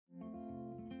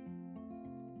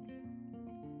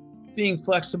Being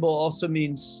flexible also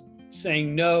means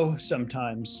saying no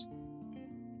sometimes.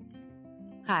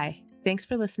 Hi, thanks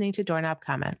for listening to Doorknob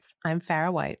Comments. I'm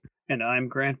Farah White. And I'm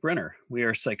Grant Brenner. We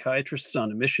are psychiatrists on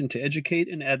a mission to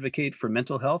educate and advocate for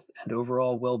mental health and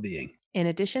overall well being. In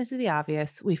addition to the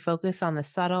obvious, we focus on the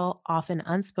subtle, often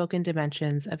unspoken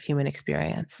dimensions of human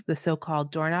experience, the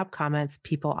so-called doorknob comments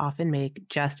people often make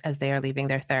just as they are leaving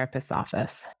their therapist's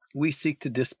office. We seek to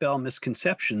dispel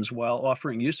misconceptions while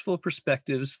offering useful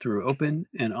perspectives through open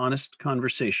and honest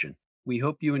conversation. We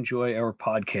hope you enjoy our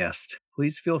podcast.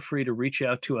 Please feel free to reach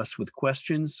out to us with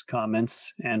questions,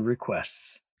 comments, and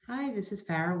requests. Hi, this is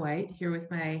Farah White here with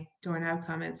my Doorknob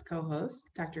Comments co-host,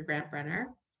 Dr. Grant Brenner.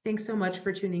 Thanks so much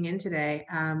for tuning in today.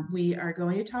 We are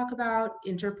going to talk about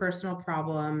interpersonal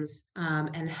problems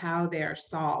and how they are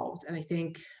solved. And I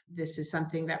think this is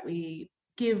something that we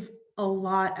give a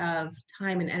lot of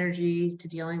time and energy to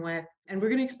dealing with. And we're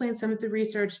going to explain some of the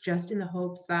research just in the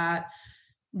hopes that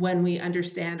when we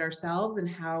understand ourselves and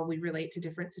how we relate to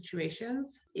different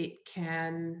situations, it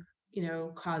can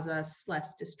cause us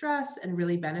less distress and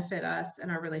really benefit us and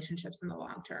our relationships in the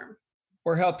long term.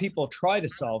 Or how people try to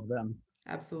solve them.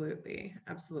 Absolutely.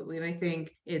 Absolutely. And I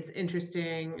think it's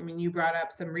interesting. I mean, you brought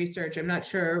up some research. I'm not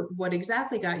sure what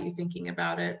exactly got you thinking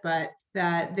about it, but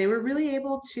that they were really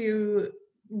able to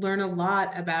learn a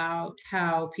lot about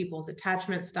how people's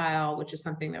attachment style, which is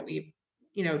something that we've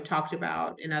talked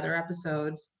about in other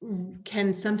episodes,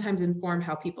 can sometimes inform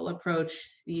how people approach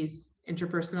these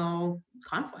interpersonal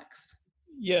conflicts.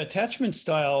 Yeah, attachment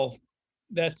style,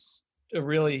 that's a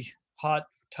really hot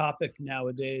topic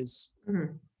nowadays,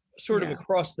 sort of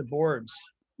across the boards.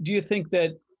 Do you think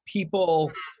that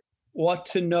people ought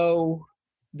to know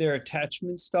their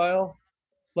attachment style?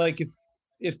 Like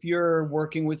if you're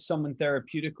working with someone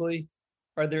therapeutically,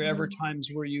 are there ever times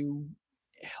where you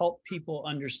help people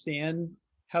understand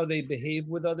how they behave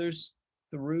with others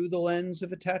through the lens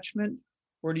of attachment?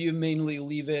 Or do you mainly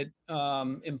leave it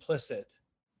implicit?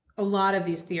 A lot of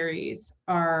these theories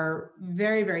are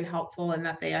very, very helpful in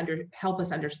that they help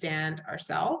us understand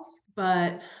ourselves.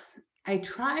 But I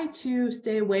try to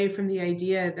stay away from the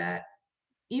idea that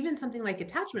even something like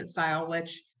attachment style,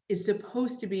 which is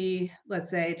supposed to be,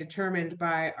 let's say, determined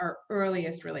by our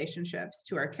earliest relationships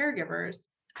to our caregivers,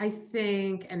 I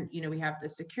think, and we have the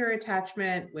secure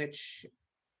attachment, which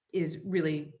is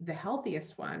really the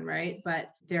healthiest one, right?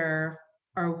 But there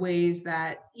are ways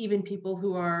that even people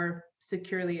who are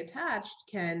securely attached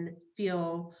can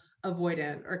feel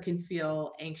avoidant or can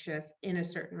feel anxious in a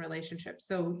certain relationship.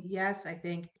 So yes, I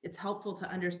think it's helpful to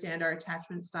understand our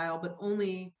attachment style, but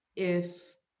only if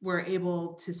we're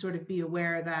able to sort of be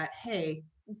aware that, hey,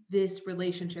 this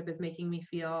relationship is making me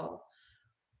feel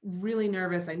really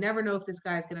nervous. I never know if this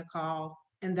guy's going to call.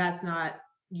 And that's not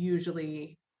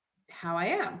usually how I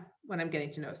am when I'm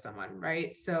getting to know someone,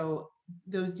 right? So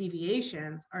those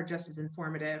deviations are just as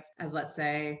informative as, let's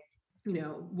say,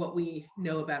 what we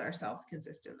know about ourselves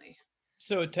consistently.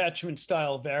 So attachment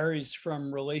style varies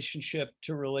from relationship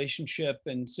to relationship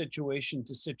and situation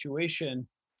to situation.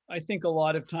 I think a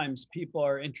lot of times people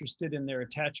are interested in their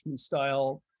attachment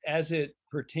style as it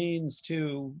pertains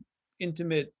to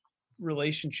intimate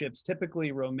relationships,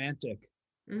 typically romantic,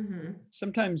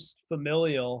 sometimes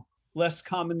familial, less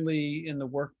commonly in the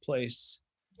workplace.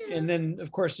 Yeah. And then,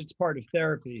 of course, it's part of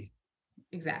therapy.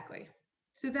 Exactly.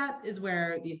 So that is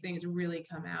where these things really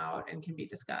come out and can be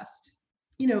discussed.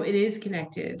 It is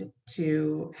connected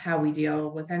to how we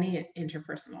deal with any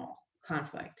interpersonal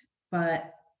conflict.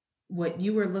 But what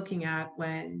you were looking at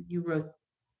when you wrote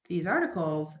these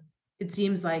articles, it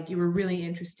seems like you were really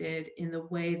interested in the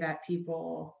way that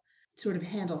people sort of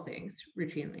handle things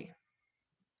routinely.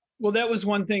 Well, that was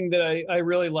one thing that I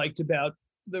really liked about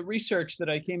the research that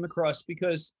I came across,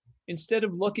 because instead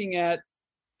of looking at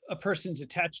a person's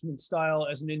attachment style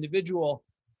as an individual,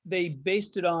 they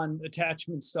based it on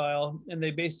attachment style and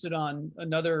they based it on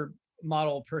another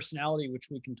model personality, which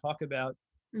we can talk about,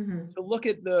 to look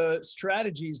at the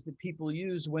strategies that people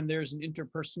use when there's an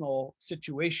interpersonal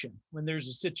situation, when there's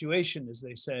a situation, as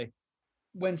they say,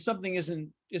 when something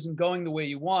isn't going the way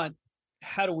you want,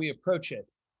 how do we approach it?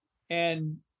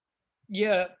 And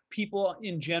yeah, people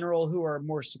in general who are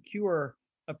more secure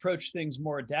approach things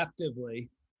more adaptively.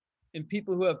 And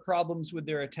people who have problems with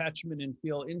their attachment and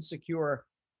feel insecure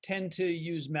tend to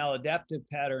use maladaptive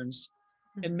patterns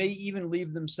and may even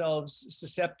leave themselves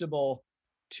susceptible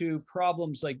to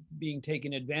problems like being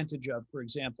taken advantage of, for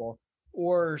example,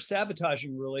 or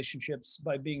sabotaging relationships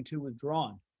by being too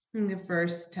withdrawn. The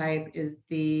first type is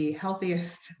the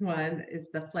healthiest one, is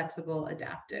the flexible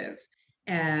adaptive.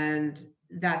 And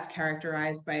that's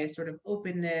characterized by a sort of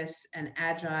openness and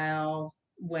agile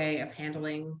way of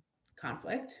handling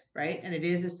conflict, right? And it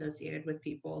is associated with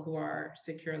people who are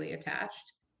securely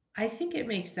attached. I think it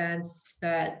makes sense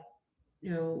that,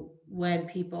 when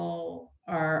people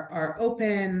are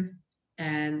open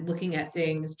and looking at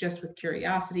things just with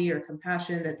curiosity or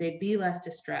compassion, that they'd be less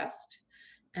distressed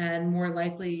and more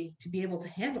likely to be able to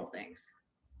handle things.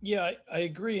 Yeah, I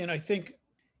agree. And I think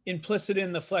implicit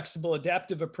in the flexible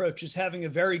adaptive approach is having a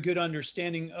very good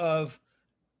understanding of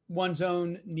one's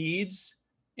own needs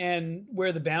and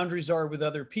where the boundaries are with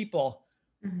other people.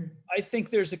 Mm-hmm. I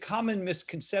think there's a common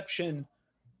misconception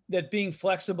that being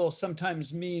flexible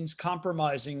sometimes means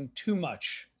compromising too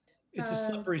much. It's a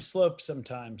slippery slope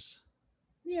sometimes.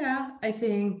 Yeah, I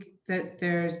think that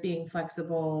there's being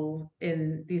flexible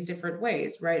in these different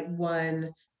ways, right?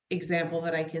 One example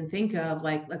that I can think of,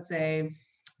 like, let's say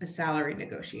a salary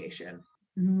negotiation.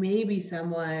 Maybe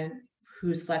someone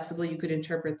who's flexible, you could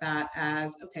interpret that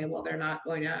as, okay, well, they're not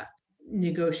going to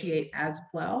negotiate as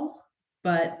well.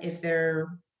 But if they're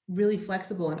really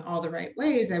flexible in all the right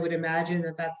ways, I would imagine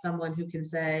that that's someone who can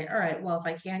say, all right, well, if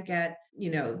I can't get,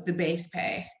 the base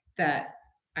pay that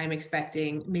I'm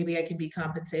expecting, maybe I can be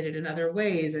compensated in other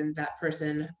ways. And that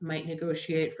person might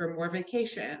negotiate for more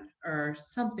vacation or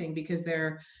something because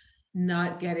they're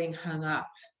not getting hung up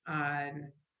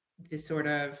on the sort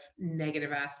of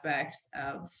negative aspects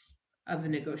of the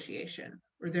negotiation,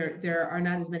 or there are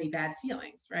not as many bad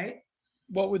feelings, right?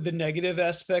 What would the negative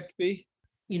aspect be?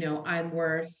 I'm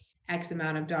worth X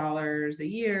amount of dollars a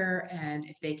year, and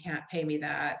if they can't pay me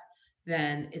that,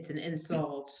 then it's an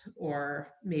insult,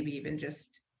 or maybe even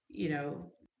just,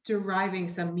 deriving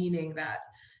some meaning that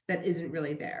isn't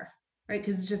really there, right?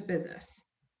 Because it's just business.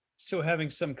 So having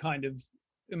some kind of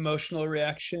emotional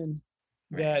reaction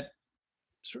Right. that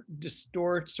sort of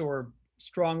distorts or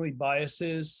strongly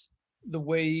biases the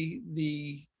way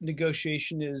the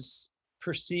negotiation is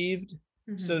perceived,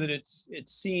 so that it's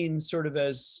seen sort of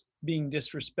as being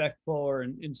disrespectful or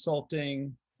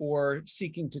insulting or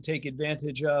seeking to take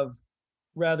advantage of,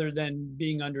 rather than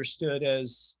being understood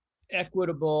as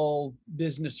equitable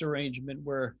business arrangement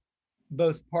where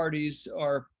both parties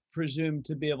are presumed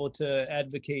to be able to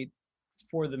advocate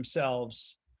for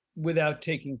themselves without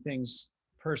taking things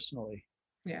personally.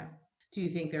 Yeah. Do you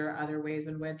think there are other ways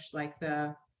in which, like,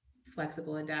 the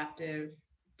flexible adaptive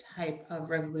type of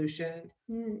resolution,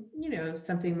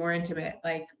 something more intimate,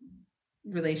 like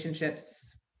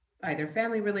relationships, either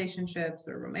family relationships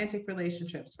or romantic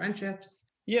relationships, friendships?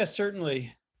 Yeah,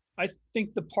 certainly. I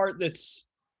think the part that's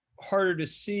harder to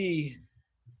see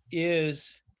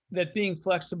is that being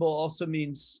flexible also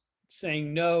means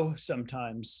saying no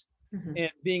sometimes. Mhm.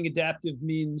 And being adaptive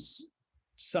means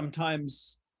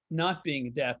sometimes not being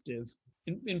adaptive.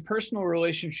 In personal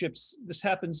relationships, this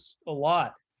happens a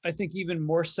lot. I think even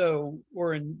more so,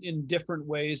 or in different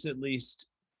ways at least,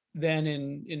 than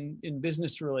in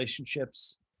business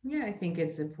relationships. Yeah, I think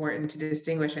it's important to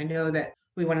distinguish. I know that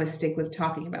we want to stick with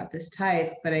talking about this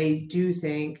type, but I do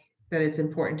think that it's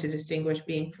important to distinguish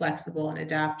being flexible and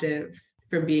adaptive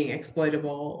from being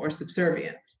exploitable or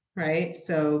subservient, right?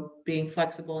 So being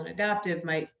flexible and adaptive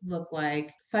might look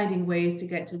like finding ways to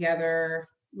get together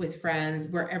with friends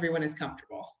where everyone is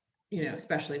comfortable.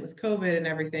 Especially with COVID and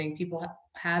everything, people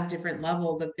have different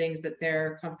levels of things that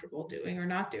they're comfortable doing or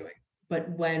not doing. But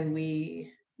when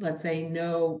we, let's say,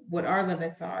 know what our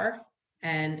limits are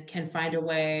and can find a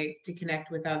way to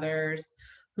connect with others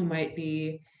who might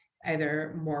be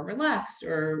either more relaxed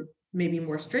or maybe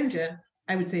more stringent,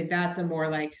 I would say that's a more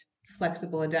like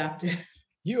flexible adaptive.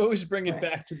 You always bring it Right.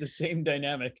 back to the same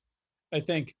dynamic, I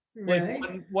think. Like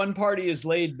Really? one party is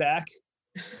laid back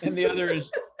and the other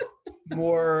is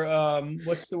more,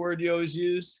 what's the word you always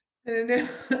use? I don't know.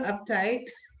 Uptight.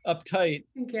 Uptight.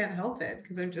 I can't help it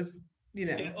because I'm just, And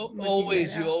looking right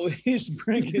always, you now. always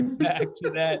bring it back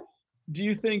to that. Do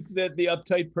you think that the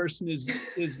uptight person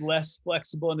is less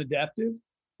flexible and adaptive?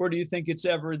 Or do you think it's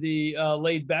ever the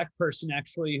laid back person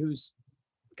actually who's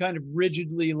kind of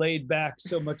rigidly laid back,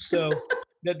 so much so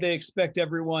that they expect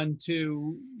everyone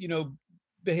to,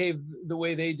 behave the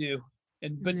way they do,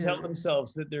 but tell Hmm.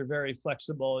 themselves that they're very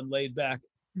flexible and laid back?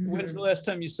 When's the Mhm. last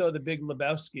time you saw The Big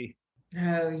Lebowski?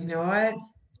 Oh, you know what?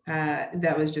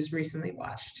 That was just recently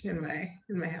watched in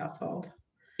my household.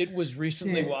 It was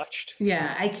recently Yeah, watched.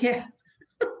 yeah, I can't,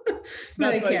 but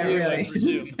Not I by can't you, I really,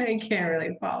 presume. I can't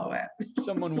really follow it.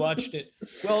 Someone watched it.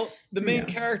 Well, the main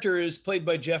Yeah. character is played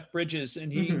by Jeff Bridges,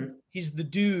 and Hmm. he's the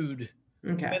dude.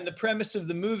 Okay. And the premise of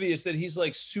the movie is that he's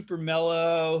like super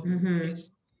mellow. Hmm.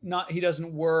 He's not. He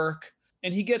doesn't work,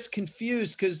 and he gets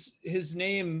confused because his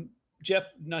name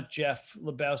not Jeff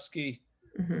Lebowski.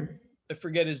 Hmm. I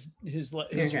forget his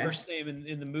Okay. first name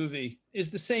in the movie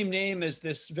is the same name as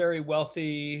this very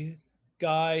wealthy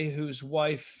guy whose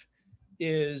wife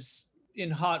is in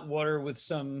hot water with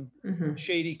some Mhm.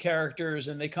 shady characters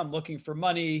and they come looking for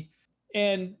money.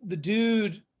 And the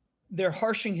dude, they're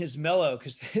harshing his mellow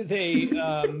because they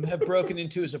have broken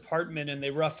into his apartment and they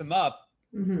rough him up,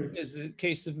 Mhm. is a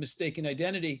case of mistaken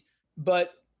identity.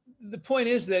 But the point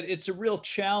is that it's a real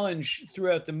challenge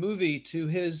throughout the movie to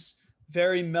his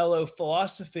very mellow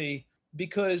philosophy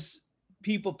because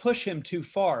people push him too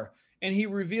far. And he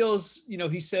reveals,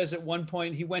 he says at one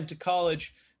point he went to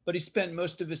college, but he spent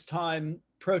most of his time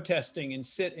protesting in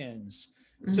sit-ins.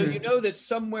 So you Mhm. know that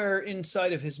somewhere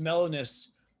inside of his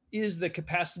mellowness is the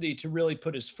capacity to really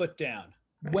put his foot down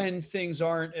Right. when things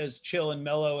aren't as chill and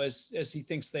mellow as he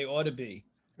thinks they ought to be.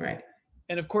 Right.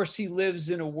 And of course, he lives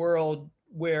in a world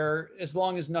where as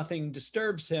long as nothing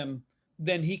disturbs him,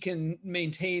 then he can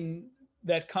maintain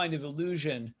that kind of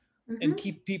illusion and Mhm.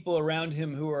 keep people around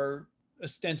him who are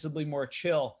ostensibly more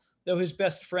chill. Though his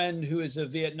best friend, who is a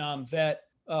Vietnam vet,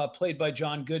 played by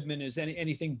John Goodman, is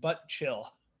anything but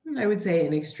chill. I would say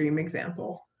an extreme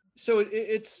example. So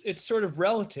it's sort of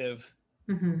relative,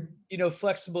 Mhm.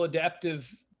 flexible, adaptive,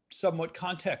 somewhat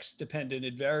context dependent.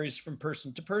 It varies from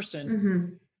person to person.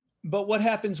 Mhm. But what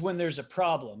happens when there's a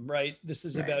problem, right? This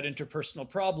is Right. about interpersonal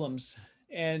problems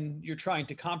and you're trying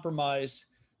to compromise.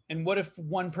 And what if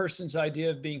one person's idea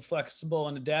of being flexible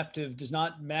and adaptive does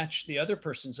not match the other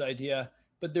person's idea,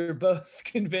 but they're both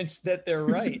convinced that they're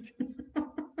right?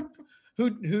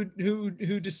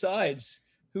 Who decides?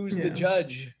 Who's the Yeah.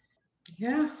 judge?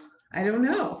 Yeah. I don't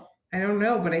know.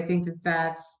 But I think that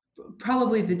that's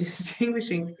probably the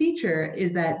distinguishing feature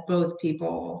is that both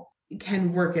people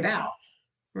can work it out,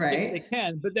 They right?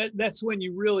 can, but that's when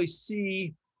you really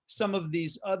see some of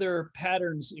these other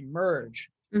patterns emerge,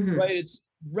 right? Mhm. It's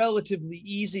relatively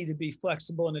easy to be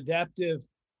flexible and adaptive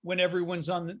when everyone's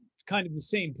on kind of the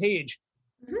same page.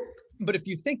 Mhm. But if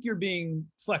you think you're being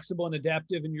flexible and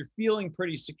adaptive and you're feeling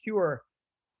pretty secure,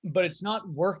 but it's not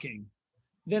working,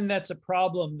 then that's a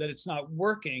problem that it's not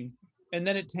working. And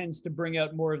then it tends to bring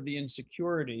out more of the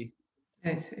insecurity.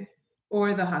 I see.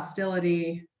 Or the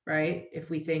hostility, right? If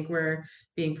we think we're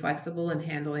being flexible and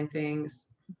handling things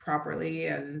properly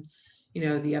and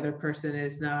the other person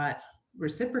is not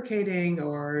reciprocating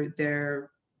or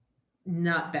they're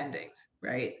not bending,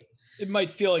 right? It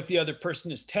might feel like the other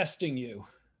person is testing you.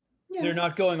 Yeah, They're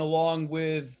not going along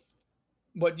with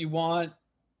what you want.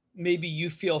 Maybe you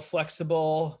feel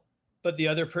flexible, but the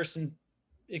other person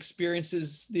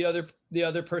experiences the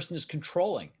other person is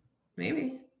controlling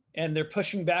maybe. and they're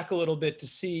pushing back a little bit to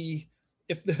see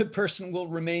if the person will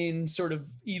remain sort of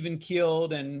even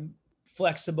keeled and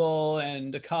flexible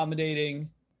and accommodating.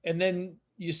 And then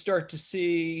you start to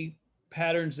see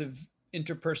patterns of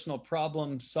interpersonal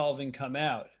problem solving come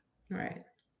out. Right,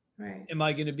 right. Am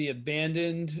I going to be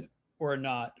abandoned or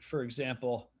not? For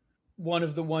example, one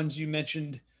of the ones you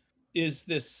mentioned is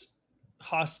this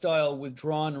hostile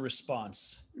withdrawn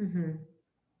response, Mm-hmm.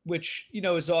 which,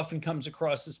 is often comes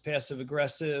across as passive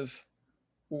aggressive,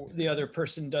 or the other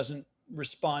person doesn't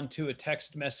respond to a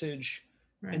text message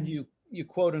and Right, you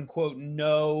quote unquote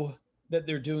know that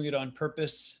they're doing it on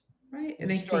purpose right. and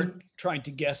And you I start think, trying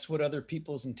to guess what other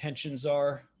people's intentions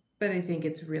are. but I think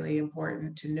it's really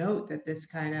important to note that this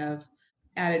kind of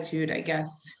attitude, I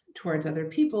guess, towards other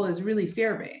people is really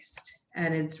fear-based.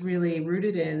 And it's really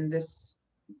rooted in this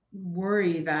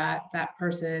worry that that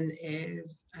person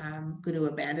is going to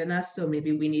abandon us. So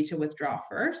maybe we need to withdraw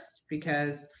first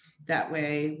because that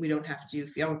way we don't have to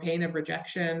feel the pain of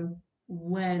rejection.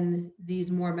 When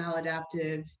these more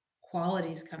maladaptive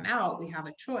qualities come out, we have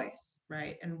a choice,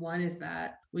 right? And one is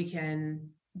that we can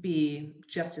be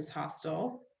just as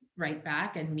hostile right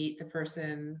back and meet the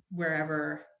person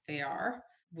wherever they are.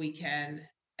 We can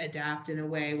adapt in a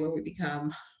way where we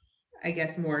become, I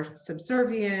guess, more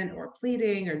subservient or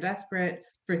pleading or desperate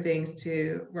for things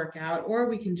to work out. Or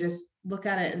we can just look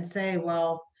at it and say,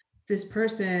 well, this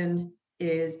person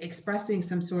is expressing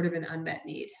some sort of an unmet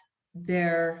need.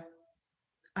 They're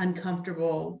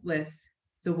uncomfortable with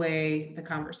the way the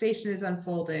conversation is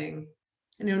unfolding.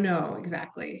 I don't know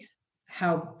exactly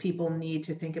how people need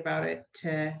to think about it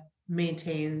to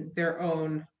maintain their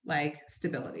own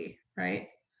stability, right?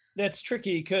 That's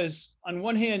tricky because on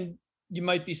one hand you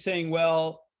might be saying,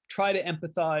 well, try to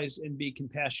empathize and be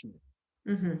compassionate,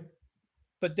 Mm-hmm.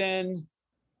 but then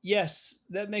yes,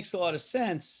 that makes a lot of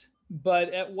sense,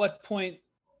 but at what point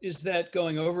is that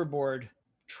going overboard?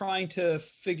 Trying to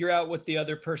figure out what the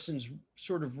other person's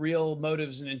sort of real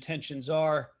motives and intentions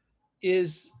are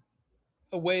is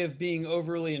a way of being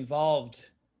overly involved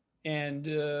and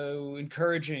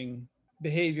encouraging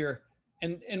behavior.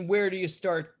 And where do you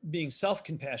start being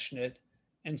self-compassionate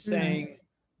and Mm-hmm. saying,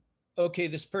 okay,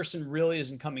 this person really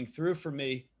isn't coming through for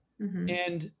me. Mhm.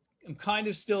 And I'm kind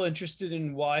of still interested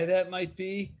in why that might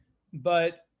be,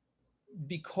 but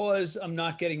because I'm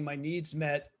not getting my needs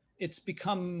met, it's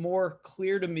become more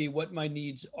clear to me what my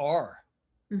needs are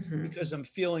Mhm. because I'm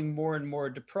feeling more and more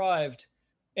deprived.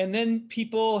 And then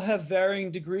people have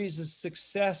varying degrees of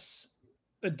success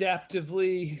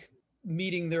adaptively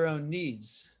meeting their own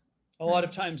needs. A lot of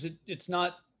Right. times it's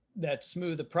not that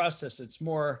smooth a process, it's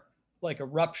more like a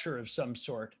rupture of some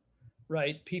sort,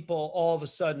 right? People all of a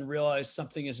sudden realize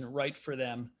something isn't right for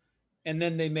them. And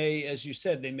then they may, as you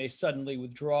said, they may suddenly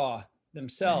withdraw Right.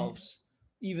 themselves,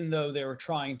 even though they were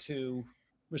trying to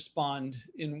respond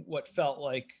in what felt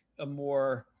like a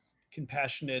more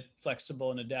compassionate, flexible,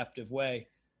 and adaptive way.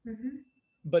 Mhm.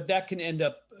 But that can end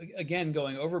up, again,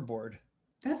 going overboard.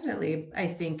 Definitely. I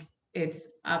think it's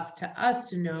up to us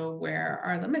to know where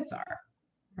our limits are,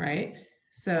 right?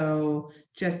 So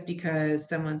just because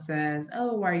someone says,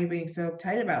 "Oh, why are you being so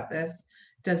uptight about this?"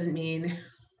 doesn't mean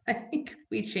I think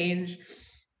we change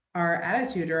our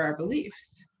attitude or our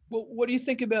beliefs. Well, what do you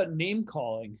think about name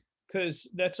calling? Because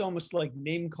that's almost like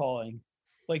name calling,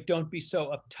 like don't be so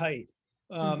uptight.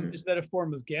 Is Mhm. that a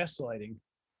form of gaslighting?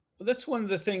 Well, that's one of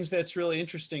the things that's really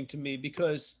interesting to me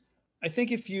because I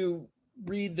think if you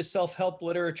read the self help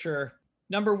literature,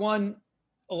 number one,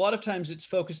 a lot of times it's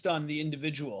focused on the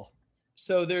individual.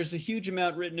 So there's a huge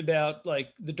amount written about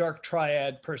like the dark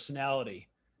triad personality,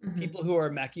 Mhm. people who are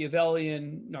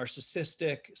Machiavellian,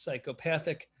 narcissistic,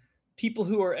 psychopathic, people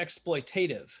who are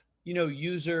exploitative,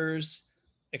 users,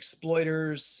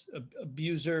 exploiters,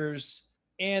 abusers.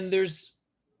 And there's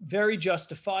very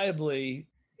justifiably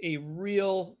a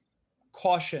real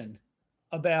caution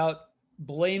about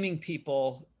blaming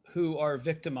people who are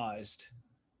victimized.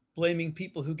 Blaming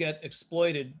people who get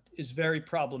exploited is very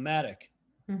problematic.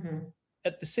 Mhm.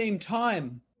 At the same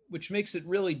time, which makes it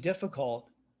really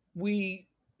difficult, we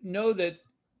know that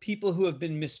people who have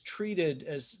been mistreated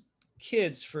as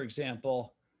kids, for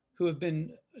example, who have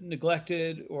been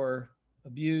neglected or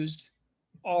abused,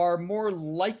 are more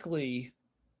likely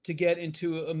to get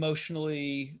into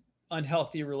emotionally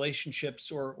unhealthy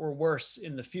relationships or worse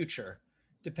in the future,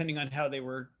 depending on how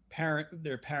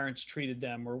their parents treated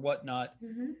them or whatnot.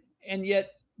 Mhm. And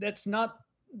yet that's not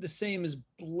the same as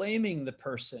blaming the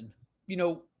person.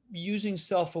 Using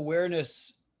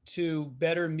self-awareness to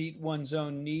better meet one's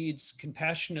own needs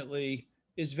compassionately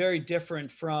is very different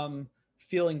from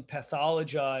feeling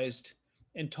pathologized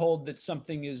and told that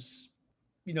something is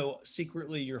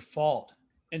secretly your fault.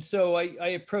 And so I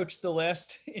approached the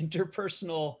last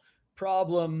interpersonal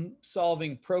problem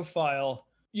solving profile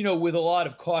with a lot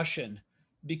of caution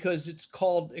because it's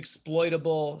called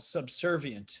exploitable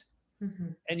subservient.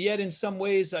 Mhm. And yet, in some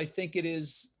ways, I think it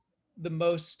is the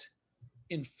most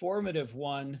informative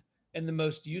one and the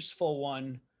most useful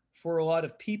one for a lot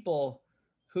of people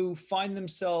who find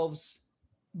themselves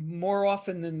more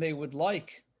often than they would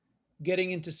like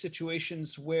getting into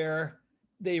situations where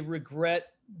they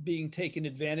regret being taken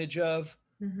advantage of,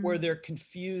 where Mhm. they're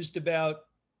confused about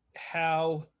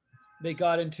how they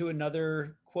got into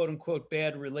another quote unquote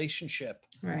bad relationship,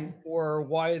 Right. or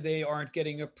why they aren't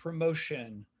getting a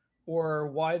promotion, or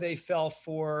why they fell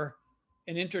for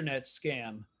an internet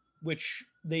scam, which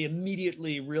they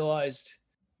immediately realized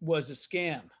was a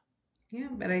scam. Yeah,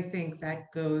 but I think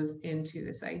that goes into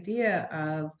this idea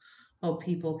of, well,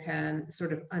 people can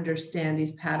sort of understand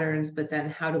these patterns, but then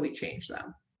how do we change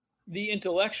them? The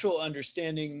intellectual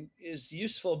understanding is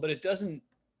useful, but it doesn't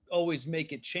always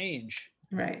make it change.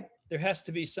 Right. There has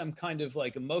to be some kind of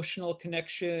like emotional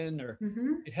connection, or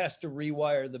Hmm. it has to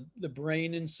rewire the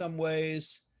brain in some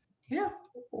ways. Yeah.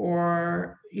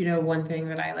 Or, one thing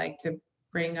that I like to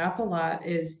bring up a lot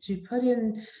is to put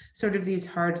in sort of these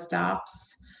hard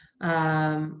stops.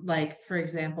 Like, for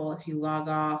example, if you log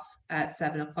off at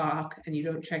 7 o'clock and you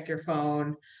don't check your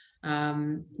phone,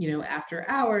 after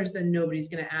hours, then nobody's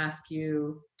going to ask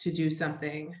you to do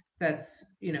something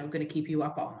that's, going to keep you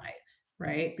up all night,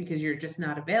 right? Because you're just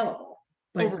not available.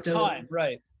 Over But time, the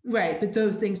right? Right, but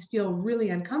those things feel really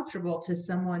uncomfortable to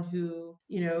someone who,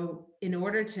 in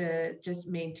order to just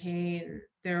maintain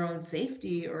their own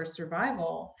safety or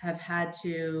survival, have had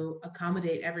to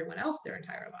accommodate everyone else their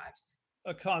entire lives.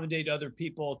 Accommodate other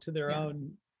people to their Yeah,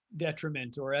 own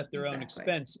detriment or at their own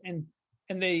exactly. expense,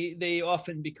 and they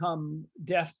often become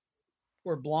deaf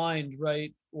or blind,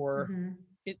 right? Or Hmm.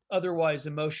 otherwise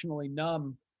emotionally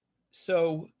numb.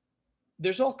 So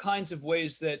there's all kinds of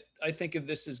ways that I think of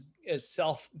this as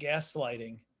self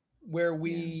gaslighting, where Yeah.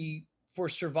 we, for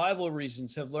survival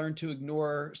reasons, have learned to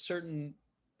ignore certain,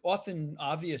 often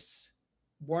obvious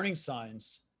warning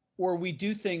signs, or we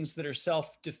do things that are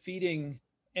self defeating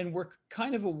and we're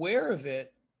kind of aware of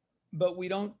it, but we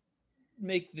don't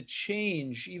make the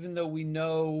change, even though we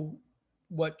know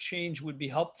what change would be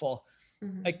helpful.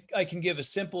 Mhm. I can give a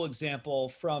simple example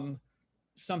from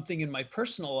something in my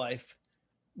personal life,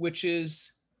 which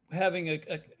is having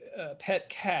a pet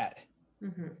cat.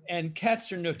 Mhm. And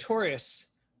cats are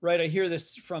notorious, right? I hear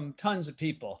this from tons of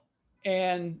people.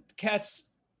 And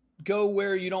cats go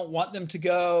where you don't want them to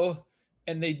go,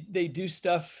 and they do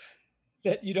stuff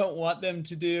that you don't want them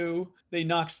to do. They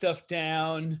knock stuff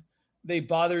down, they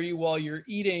bother you while you're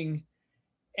eating.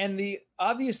 And the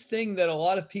obvious thing that a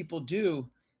lot of people do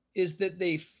is that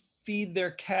they feed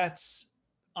their cats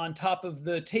on top of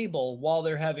the table while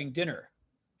they're having dinner.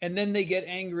 And then they get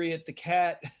angry at the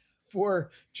cat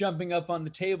for jumping up on the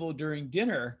table during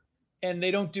dinner. And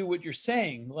they don't do what you're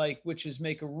saying, like, which is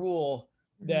make a rule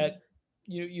Mhm. that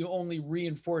you only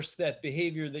reinforce that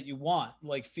behavior that you want,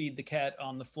 like feed the cat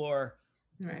on the floor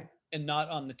Right. and not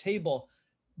on the table.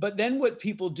 But then what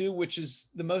people do, which is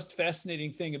the most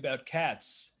fascinating thing about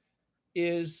cats,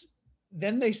 is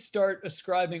then they start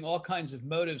ascribing all kinds of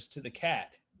motives to the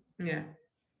cat. Yeah.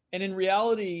 And in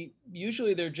reality,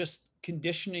 usually they're just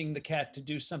conditioning the cat to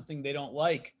do something they don't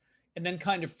like and then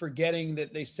kind of forgetting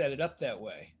that they set it up that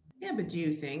way. Yeah, but do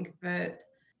you think that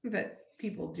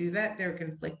people do that? They're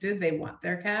conflicted. They want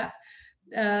their cat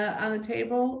on the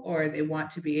table, or they want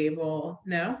to be able.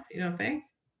 No, you don't think?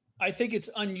 I think it's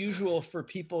unusual for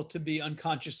people to be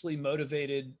unconsciously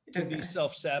motivated to be Okay.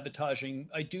 self sabotaging.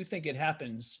 I do think it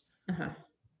happens. Uh-huh.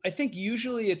 I think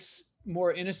usually it's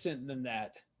more innocent than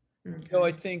that. Though I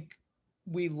Okay. think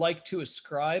we like to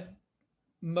ascribe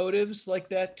motives like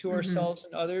that to Mm-hmm. ourselves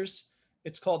and others.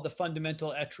 It's called the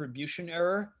fundamental attribution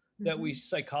error, that we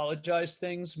Mm-hmm. psychologize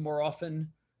things more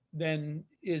often than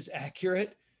is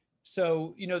accurate.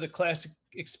 So, the classic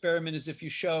experiment is if you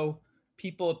show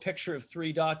people a picture of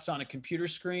three dots on a computer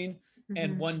screen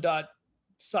and Mm-hmm. one dot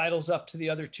sidles up to the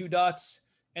other two dots,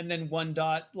 and then one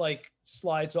dot like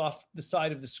slides off the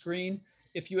side of the screen.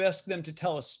 If you ask them to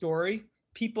tell a story,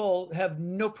 people have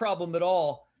no problem at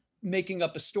all making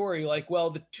up a story like, well,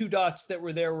 the two dots that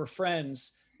were there were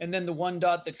friends, and then the one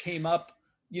dot that came up,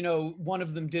 one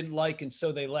of them didn't like, and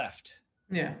so they left.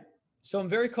 Yeah. So I'm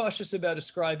very cautious about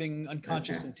ascribing Okay.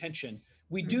 unconscious intention.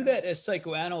 We do Okay. that as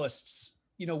psychoanalysts.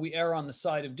 We err on the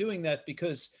side of doing that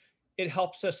because it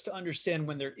helps us to understand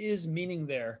when there is meaning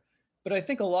there. But I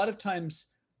think a lot of times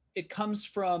it comes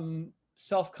from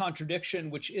self contradiction,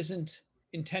 which isn't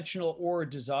intentional or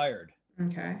desired.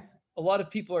 Okay. A lot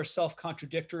of people are self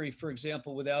contradictory, for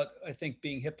example, without, I think,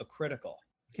 being hypocritical.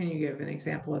 Can you give an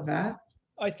example of that?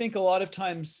 I think a lot of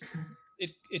times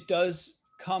it does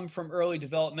come from early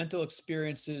developmental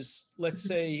experiences. Let's Mhm.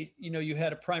 say, you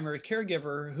had a primary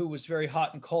caregiver who was very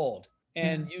hot and cold Yeah.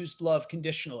 and used love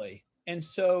conditionally. And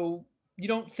so you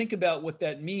don't think about what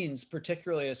that means,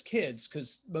 particularly as kids,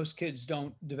 because most kids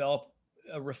don't develop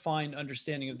a refined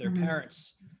understanding of their Mhm.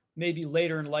 parents. Maybe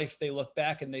later in life, they look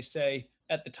back and they say,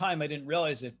 at the time, I didn't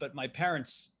realize it, but my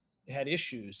parents had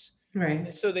issues. Right.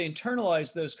 And so they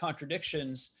internalize those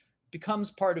contradictions, becomes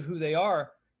part of who they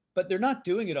are, but they're not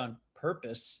doing it on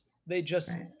purpose. They just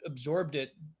Right. absorbed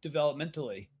it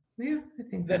developmentally. Yeah, I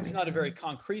think that That's makes not a very sense.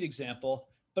 concrete example,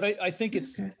 but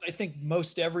That's good. I think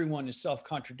most everyone is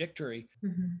self-contradictory.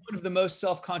 Mhm. One of the most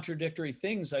self-contradictory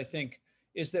things, I think,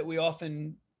 is that we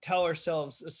often tell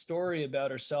ourselves a story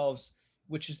about ourselves,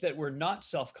 which is that we're not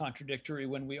self-contradictory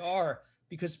when we are,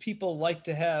 because people like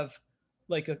to have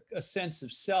like a sense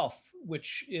of self,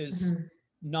 which is Mhm.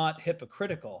 not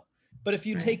hypocritical. But if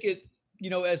you Right. take it,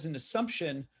 as an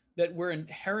assumption that we're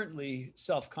inherently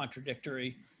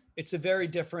self-contradictory, it's a very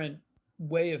different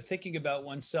way of thinking about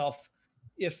oneself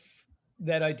if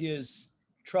that idea is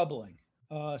troubling.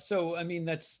 So, I mean,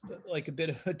 that's like a bit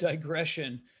of a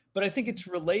digression, but I think it's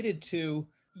related to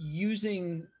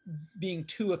using being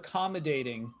too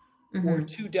accommodating or Mhm.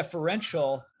 too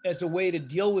deferential as a way to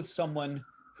deal with someone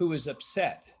who is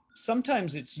upset.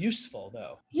 Sometimes it's useful,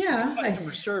 though. Like Yeah,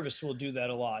 customer service will do that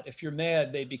a lot. If you're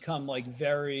mad, they become like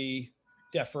very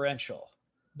deferential.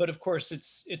 But of course,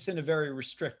 it's in a very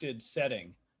restricted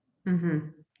setting.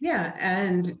 Yeah,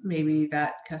 and maybe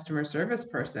that customer service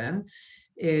person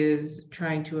is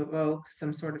trying to evoke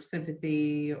some sort of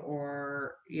sympathy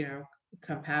or,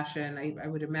 compassion. I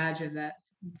would imagine that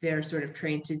they're sort of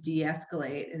trained to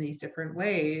de-escalate in these different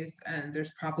ways. And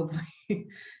there's probably,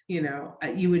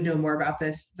 you would know more about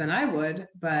this than I would,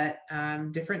 but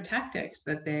different tactics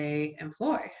that they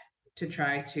employ to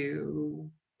try to,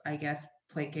 I guess,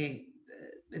 placate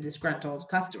a disgruntled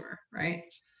customer,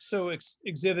 right? So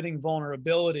exhibiting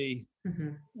vulnerability.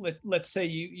 Hmm. Let's say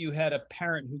you had a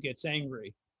parent who gets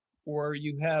angry or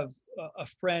you have a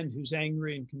friend who's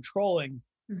angry and controlling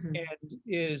Mhm. and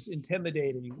is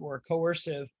intimidating or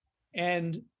coercive,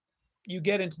 and you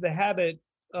get into the habit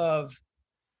of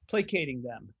placating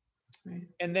them. Right.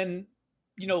 And then,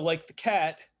 like the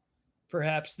cat,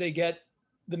 perhaps they get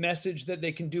the message that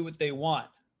they can do what they want.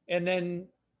 And then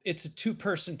it's a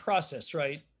two-person process,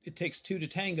 right? It takes two to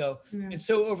tango. Yeah. And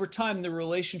so over time, the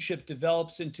relationship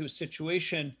develops into a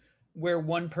situation where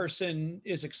one person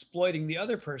is exploiting the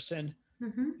other person.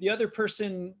 Mhm. The other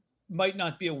person might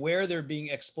not be aware they're being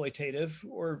exploitative,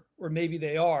 or maybe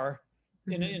they are.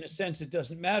 Mhm. In a sense, it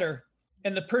doesn't matter.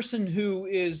 And the person who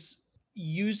is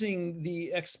using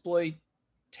the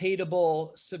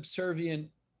exploitatable,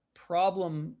 subservient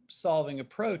problem solving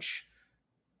approach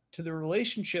to the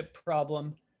relationship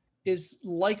problem is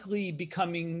likely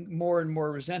becoming more and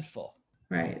more resentful.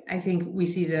 Right. I think we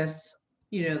see this,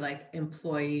 like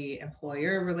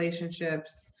employee-employer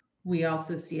relationships. We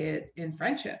also see it in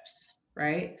friendships,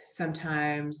 right?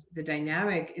 Sometimes the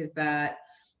dynamic is that,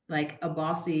 like, a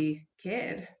bossy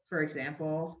kid, for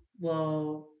example,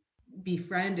 will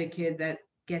befriend a kid that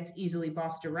gets easily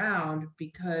bossed around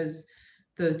because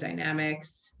those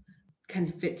dynamics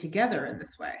can fit together in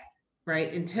this way,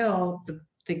 right? Until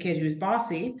the kid who's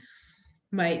bossy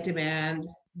might demand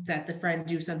that the friend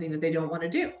do something that they don't want to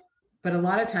do. But a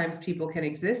lot of times people can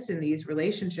exist in these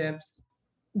relationships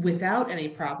without any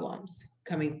problems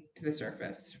coming to the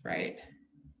surface, right?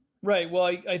 Right. Well,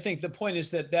 I think the point is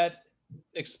that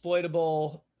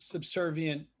exploitable,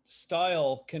 subservient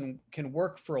style can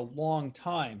work for a long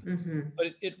time, Mm-hmm.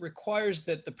 but it requires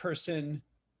that the person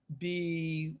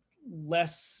be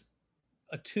less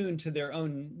attuned to their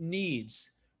own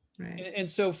needs. Right. And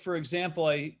so, for example,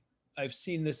 I've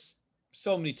seen this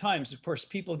so many times. Of course,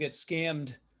 people get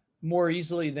scammed more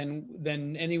easily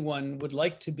than anyone would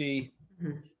like to be,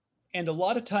 Mm-hmm. and a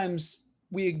lot of times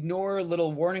we ignore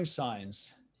little warning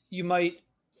signs. You might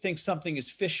think something is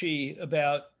fishy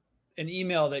about an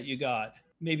email that you got.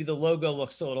 Maybe the logo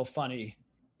looks a little funny,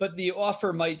 but the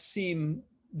offer might seem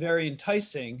very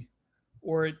enticing,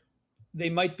 or they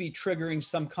might be triggering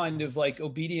some kind of like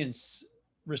obedience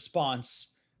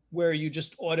response where you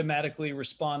just automatically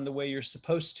respond the way you're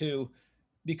supposed to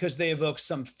because they evoke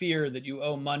some fear that you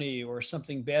owe money or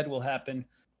something bad will happen.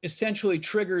 Essentially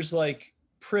triggers like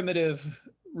primitive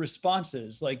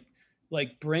responses, like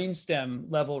brainstem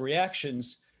level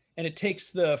reactions, and it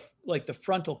takes the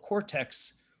frontal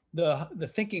cortex,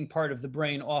 the thinking part of the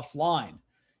brain, offline.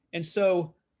 And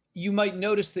so you might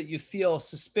notice that you feel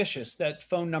suspicious, that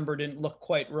phone number didn't look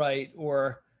quite right,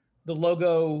 or the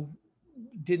logo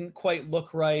didn't quite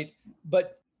look right.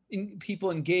 But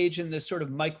people engage in this sort of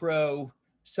micro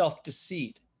self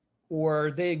deceit,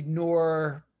 or they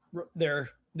ignore their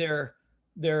their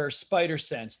their spider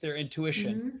sense, their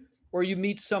intuition. Mm-hmm. Or you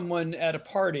meet someone at a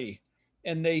party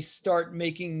and they start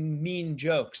making mean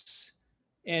jokes,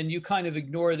 and you kind of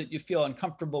ignore that, you feel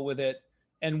uncomfortable with it.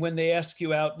 And when they ask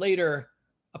you out later,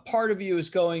 a part of you is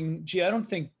going, gee, I don't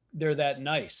think they're that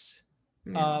nice.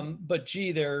 Yeah. But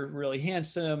gee, they're really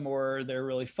handsome, or they're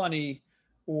really funny,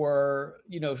 or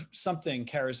something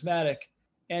charismatic,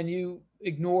 and you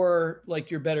ignore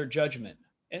like your better judgment.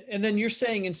 And then you're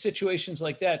saying in situations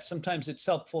like that, sometimes it's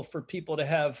helpful for people to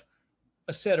have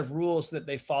a set of rules that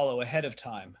they follow ahead of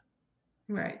time.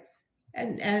 Right.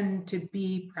 And to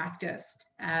be practiced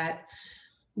at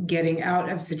getting out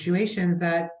of situations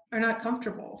that are not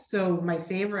comfortable. So my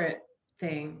favorite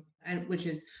thing, and which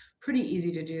is pretty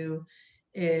easy to do,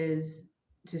 is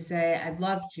to say, I'd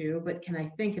love to, but can I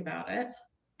think about it?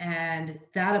 And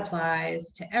that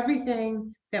applies to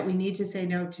everything that we need to say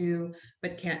no to,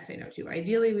 but can't say no to.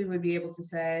 Ideally, we would be able to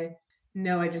say,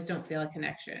 no, I just don't feel a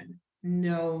connection.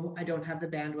 No, I don't have the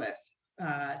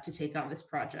bandwidth to take on this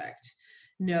project.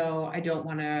 No, I don't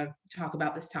want to talk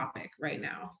about this topic right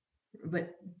now.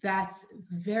 But that's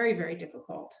very, very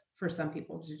difficult for some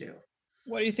people to do.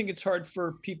 Why do you think it's hard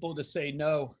for people to say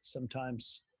no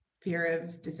sometimes? Fear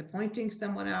of disappointing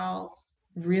someone else.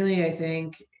 Really, I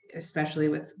think, especially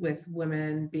with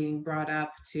women being brought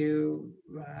up to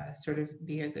sort of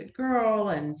be a good girl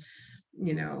and,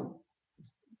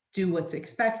 do what's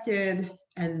expected.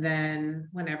 And then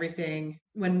when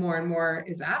more and more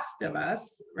is asked of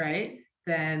us, right,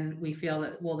 then we feel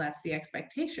that, well, that's the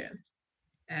expectation.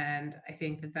 And I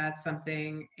think that that's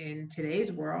something in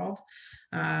today's world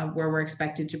where we're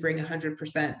expected to bring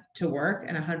 100% to work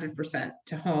and 100%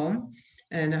 to home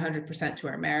and 100% to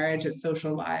our marriage and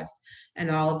social lives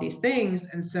and all of these things.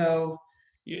 And so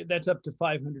that's up to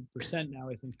 500% now,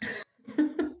 I think.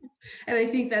 and I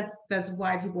think that's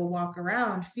why people walk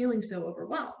around feeling so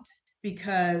overwhelmed,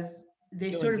 because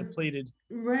they feeling sort of, depleted.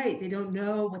 right, they don't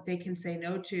know what they can say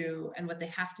no to and what they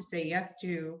have to say yes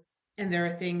to. And there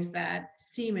are things that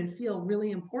seem and feel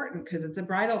really important because it's a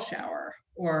bridal shower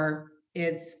or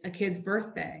it's a kid's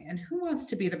birthday. And who wants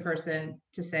to be the person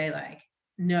to say like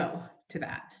no to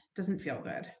that? It doesn't feel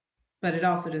good. But it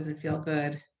also doesn't feel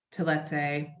good to, let's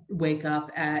say, wake up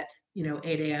at 8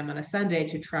 a.m. on a Sunday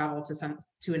to travel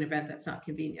to an event that's not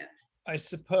convenient. I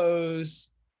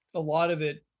suppose a lot of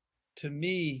it, to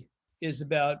me, is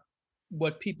about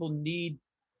what people need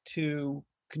to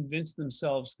convince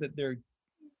themselves that they're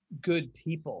good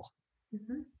people.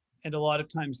 Mhm. And a lot of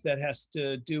times that has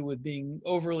to do with being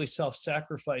overly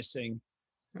self-sacrificing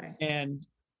Right. and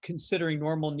considering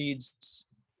normal needs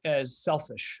as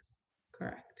selfish,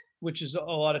 Correct. which is a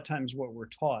lot of times what we're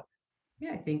taught.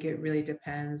 Yeah, I think it really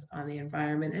depends on the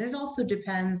environment. And it also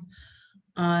depends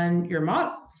on your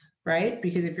models, right?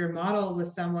 Because if your model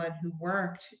was someone who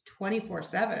worked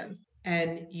 24/7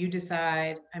 and you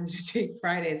decide, I'm going to take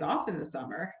Fridays off in the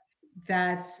summer,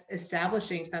 that's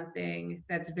establishing something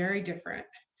that's very different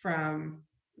from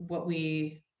what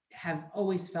we have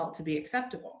always felt to be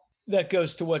acceptable. That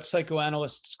goes to what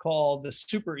psychoanalysts call the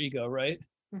superego, right?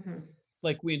 Mhm.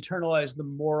 Like we internalize the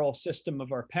moral system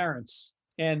of our parents,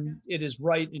 and it is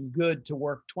right and good to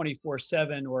work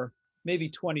 24/7 or maybe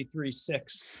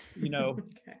 23/6.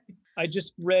 Okay. I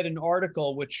just read an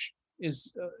article which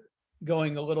is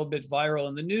going a little bit viral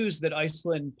in the news that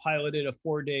Iceland piloted a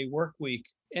 4-day work week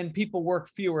and people work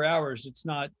fewer hours. It's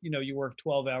not, you work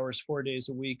 12 hours, 4 days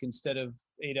a week instead of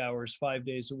 8 hours, 5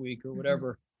 days a week or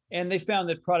whatever. And they found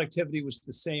that productivity was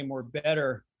the same or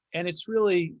better. And it's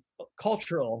really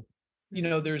cultural.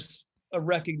 There's a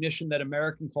recognition that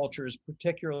American culture is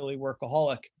particularly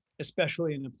workaholic,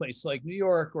 especially in a place like New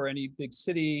York or any big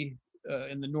city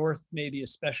in the North, maybe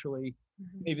especially.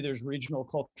 Maybe there's regional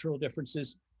cultural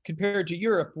differences compared to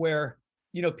Europe, where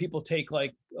people take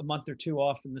like a month or two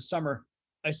off in the summer.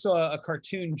 I saw a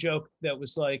cartoon joke that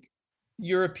was like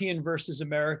European versus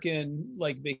American,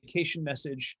 like vacation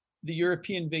message. The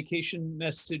European vacation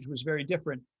message was very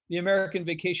different. The American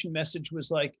vacation message was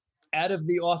like, out of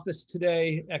the office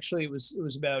today. Actually, it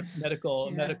was about a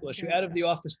medical issue. Out of the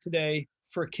office today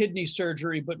for kidney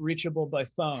surgery, but reachable by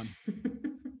phone.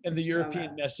 And the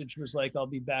European message was like, I'll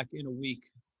be back in a week.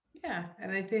 Yeah,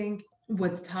 and I think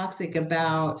what's toxic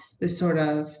about this sort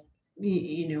of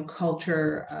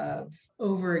culture of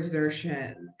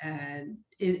overexertion and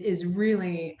is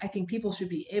really, I think people should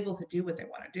be able to do what they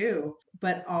want to do,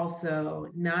 but also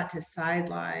not to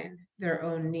sideline their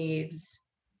own needs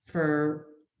for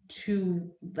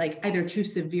either too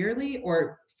severely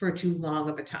or for too long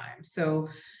of a time. So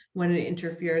when it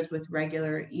interferes with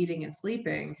regular eating and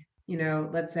sleeping,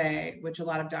 let's say, which a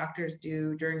lot of doctors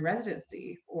do during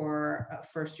residency or a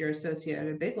first-year associate at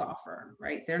a big law firm,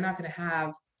 right? They're not going to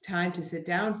have time to sit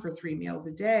down for 3 meals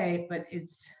a day, but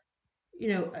it's,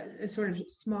 a sort of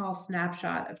small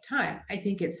snapshot of time. I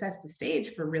think it sets the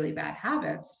stage for really bad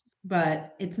habits,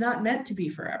 but it's not meant to be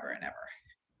forever and ever.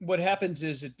 What happens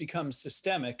is it becomes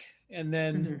systemic, and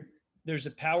then there's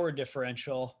a power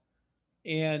differential,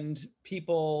 and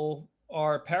people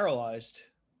are paralyzed,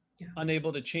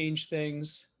 unable to change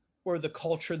things, or the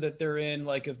culture that they're in,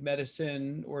 like of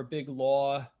medicine or big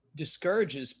law,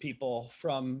 discourages people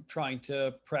from trying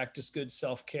to practice good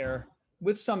self-care,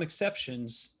 with some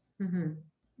exceptions,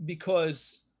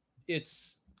 because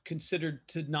it's considered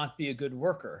to not be a good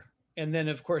worker. And then,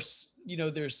 of course,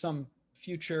 there's some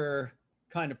future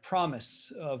kind of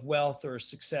promise of wealth or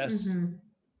success.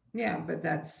 Yeah, but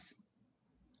that's,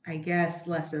 I guess,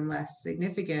 less and less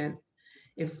significant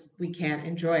if we can't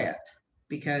enjoy it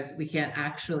because we can't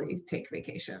actually take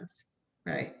vacations,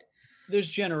 right?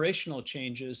 There's generational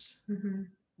changes.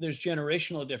 There's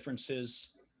generational differences.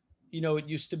 It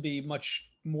used to be much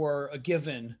more a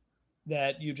given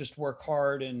that you just work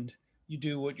hard and you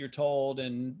do what you're told,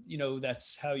 and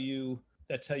that's how you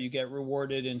get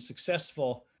rewarded and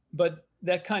successful. But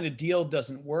that kind of deal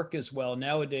doesn't work as well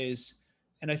nowadays.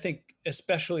 And I think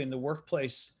especially in the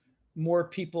workplace, more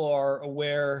people are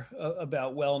aware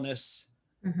about wellness,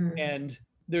 and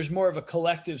there's more of a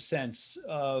collective sense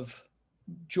of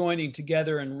joining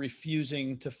together and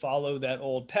refusing to follow that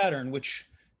old pattern, which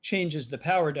changes the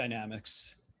power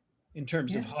dynamics in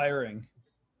terms of hiring.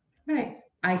 Right.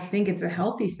 I think it's a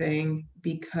healthy thing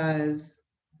because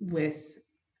with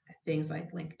things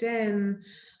like LinkedIn,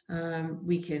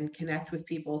 we can connect with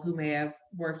people who may have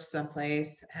worked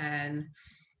someplace and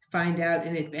find out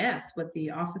in advance what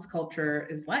the office culture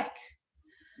is like.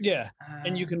 Yeah.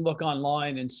 And you can look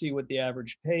online and see what the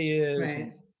average pay is. Right.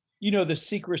 And, the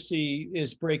secrecy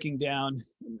is breaking down.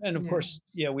 And of course,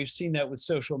 we've seen that with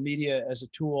social media as a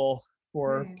tool.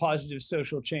 for Right. positive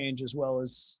social change as well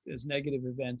as negative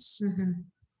events. Mhm.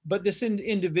 But this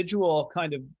individual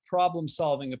kind of problem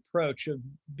solving approach of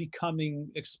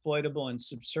becoming exploitable and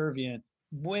subservient,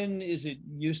 when is it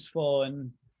useful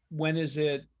and when is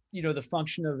it, the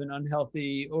function of an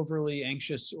unhealthy, overly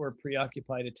anxious or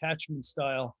preoccupied attachment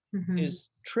style Mhm. is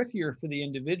trickier for the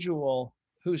individual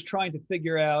who's trying to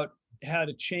figure out how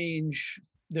to change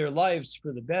their lives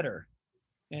for the better.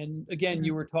 And again,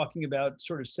 you Mhm. were talking about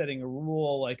sort of setting a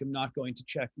rule, like I'm not going to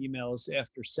check emails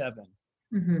after 7.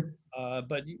 Mhm.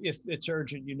 But if it's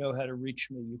urgent, you know how to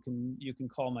reach me. You can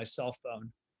call my cell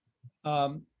phone.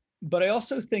 But I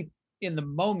also think in the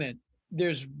moment,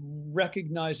 there's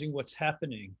recognizing what's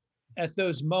happening at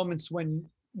those moments when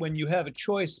you have a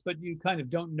choice, but you kind of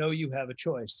don't know you have a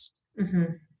choice.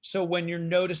 Mhm. So when you're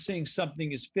noticing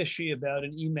something is fishy about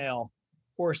an email,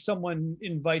 or someone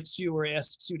invites you or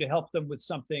asks you to help them with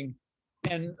something,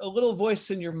 and a little voice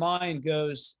in your mind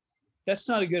goes, "That's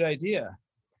not a good idea.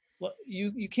 Well,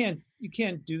 you can't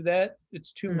do that.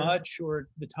 It's too Mhm. much, or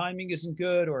the timing isn't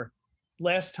good, or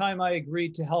last time I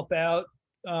agreed to help out,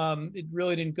 it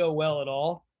really didn't go well at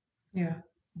all." Yeah.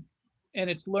 And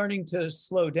it's learning to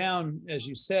slow down, as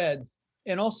you said,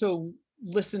 and also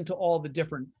listen to all the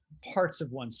different parts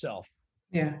of oneself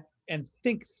Yeah. and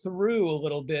think through a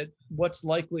little bit what's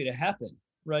likely to happen,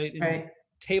 right? And Right.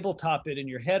 tabletop it in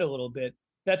your head a little bit.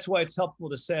 That's why it's helpful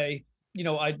to say,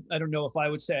 I don't know if I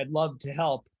would say I'd love to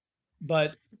help,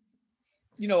 but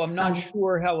I'm not Um,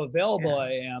 sure how available yeah.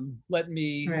 I am. Let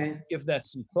me Right. give that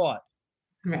some thought.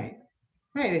 Right.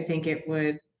 Right. I think it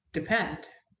would depend.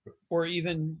 Or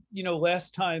even,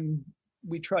 last time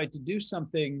we tried to do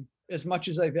something, as much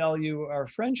as I value our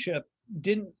friendship,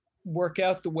 didn't work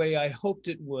out the way I hoped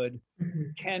it would.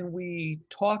 Mhm. Can we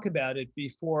talk about it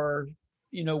before,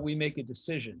 we make a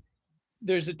decision?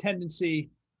 There's a tendency,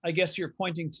 I guess you're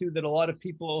pointing to, that a lot of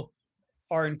people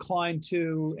are inclined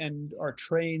to and are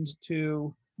trained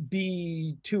to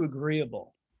be too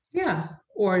agreeable, Yeah.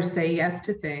 Or say yes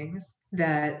to things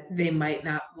that they might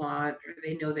not want or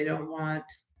they know they don't want.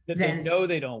 that they Then, know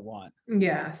they don't want.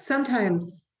 yeah,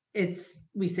 sometimes it's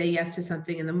we say yes to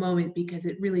something in the moment because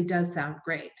it really does sound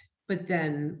great. But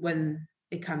then when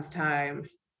it comes time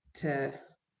to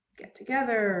get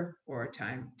together or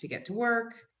time to get to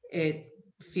work, it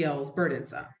feels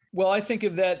burdensome. Well, I think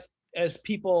of that as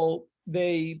people,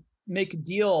 they make a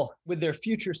deal with their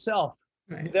future self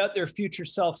Right. without their future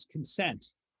self's consent.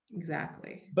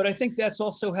 Exactly. But I think that's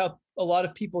also how a lot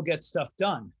of people get stuff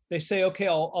done. They say, okay,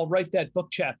 I'll write that book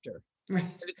chapter. Right.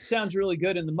 And it sounds really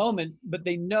good in the moment, but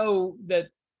they know that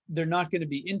they're not going to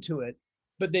be into it,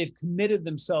 but they've committed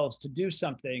themselves to do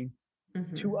something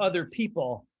to Mhm. other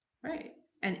people. Right.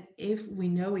 And if we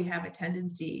know we have a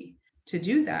tendency to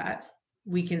do that,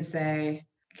 we can say,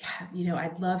 "God,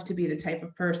 I'd love to be the type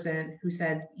of person who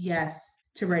said yes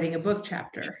to writing a book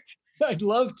chapter." I'd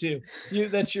love to.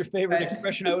 That's your favorite But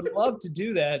expression. I would love to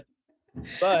do that,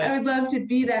 but I would love to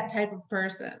be that type of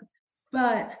person.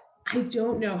 But I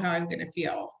don't know how I'm going to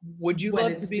feel would you when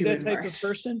love to it's be due that in type of March.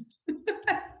 person?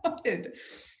 I would.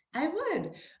 I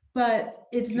would. But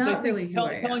it's Because I not think really who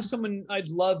I telling am. someone I'd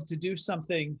love to do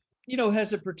something,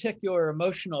 has a particular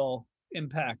emotional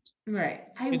impact. Right.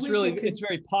 I It's wish I really, it's could.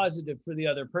 very positive for the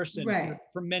other person, Right.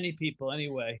 for many people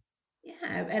anyway.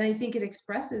 Yeah. And I think it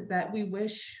expresses that we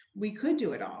wish we could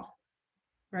do it all.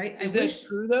 Right. I Is that wish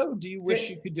true though? Do you wish that,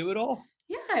 you could do it all?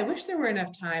 yeah, I wish there were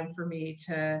enough time for me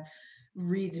to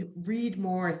read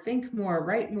more, think more,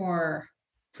 write more,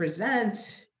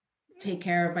 present, take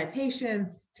care of my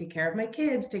patients, take care of my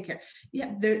kids, take care.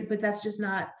 Yeah, but that's just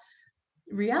not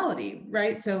reality,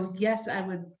 right? So yes, I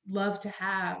would love to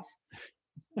have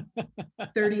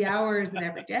 30 hours in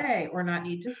every day or not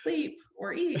need to sleep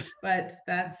or eat, but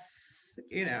that's,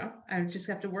 I just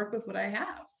have to work with what I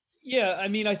have. Yeah, I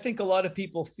mean, I think a lot of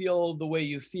people feel the way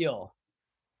you feel.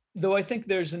 Though I think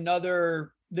there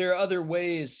are other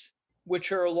ways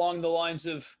which are along the lines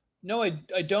of, no,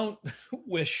 I don't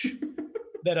wish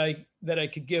that I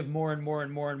could give more and more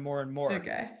and more and more and more.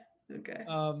 Okay. Okay.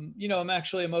 I'm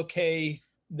okay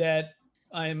that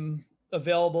I'm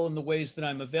available in the ways that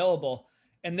I'm available.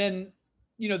 And then,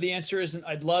 the answer isn't,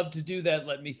 I'd love to do that.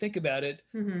 Let me think about it.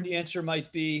 The Hmm. answer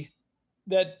might be,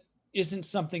 that isn't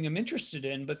something I'm interested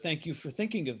in, but thank you for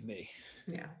thinking of me.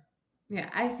 Yeah. Yeah.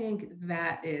 I think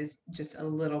that is just a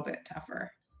little bit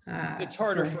tougher. It's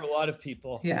harder For for a lot of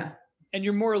people. Yeah. And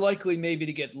you're more likely maybe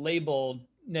to get labeled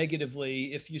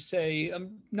negatively if you say,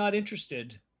 I'm not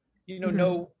interested. Hmm.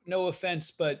 No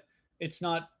offense, but it's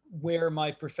not where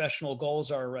my professional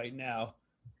goals are right now.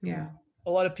 Yeah.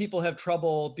 A lot of people have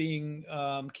trouble being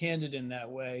candid in that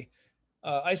way.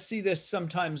 I see this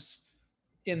sometimes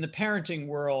in the parenting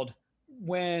world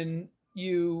when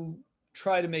you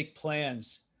try to make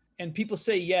plans and people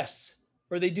say yes,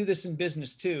 or they do this in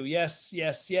business too. Yes,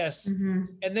 yes, yes. Mhm.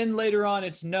 And then later on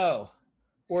it's no,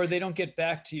 or they don't get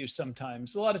back to you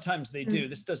sometimes. A lot of times they do. Mm.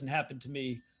 This doesn't happen to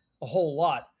me a whole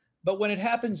lot, but when it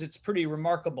happens, it's pretty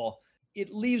remarkable. It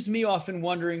leaves me often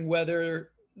wondering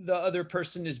whether the other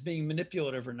person is being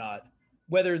manipulative or not,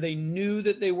 whether they knew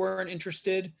that they weren't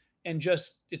interested and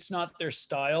just it's not their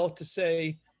style to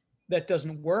say that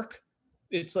doesn't work.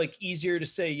 It's like easier to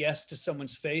say yes to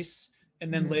someone's face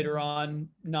and then Mhm. later on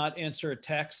not answer a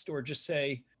text or just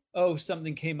say, oh,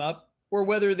 something came up, or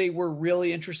whether they were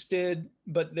really interested,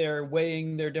 but they're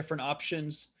weighing their different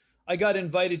options. I got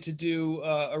invited to do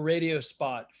a radio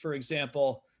spot, for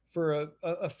example, for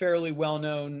a fairly well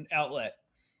known outlet.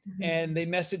 Mhm. And they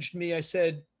messaged me. I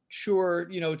said, sure,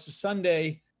 it's a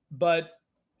Sunday, but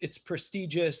it's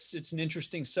prestigious. It's an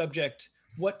interesting subject.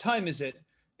 What time is it?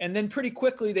 And then pretty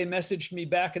quickly they messaged me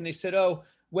back and they said, oh,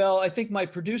 well, I think my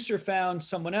producer found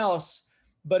someone else,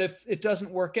 but if it doesn't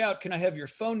work out, can I have your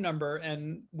phone number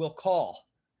and we'll call?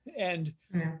 And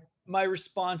Yeah. my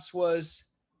response was,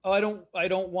 oh, I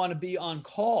don't want to be on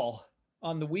call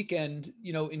on the weekend,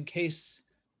 in case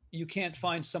you can't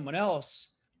find someone else.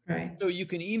 Right. So you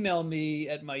can email me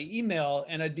at my email,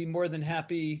 and I'd be more than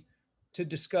happy to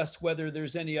discuss whether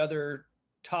there's any other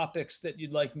topics that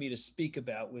you'd like me to speak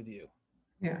about with you.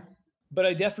 Yeah. But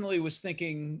I definitely was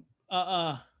thinking,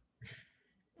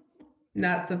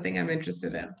 Not something I'm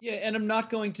interested in. yeah, and I'm not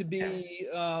going to Yeah. be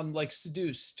like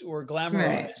seduced or Right.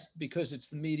 glamorized because it's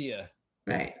the media.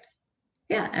 Right.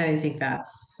 Yeah. And I think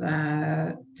that's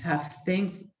a tough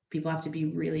thing. People have to be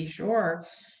really sure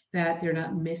that they're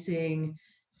not missing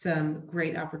some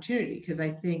great opportunity. Because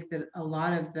I think that a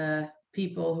lot of the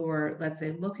people who are, let's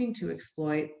say, looking to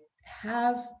exploit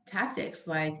have tactics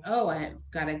like, oh, I've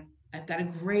got a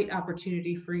great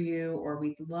opportunity for you, or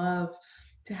we'd love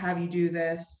to have you do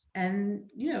this. And,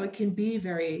 it can be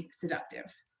very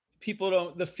seductive.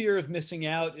 The fear of missing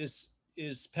out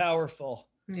is powerful,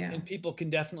 Yeah. and people can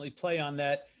definitely play on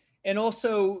that. And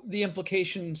also the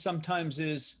implication sometimes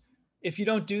is if you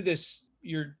don't do this,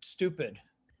 you're stupid.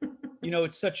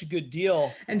 It's such a good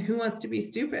deal. And who wants to be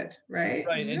stupid, right?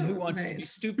 Right. And who wants to Right. be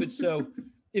stupid? So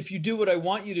if you do what I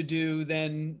want you to do,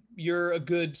 then you're a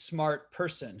good, smart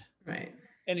person. Right.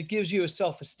 And it gives you a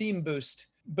self-esteem boost.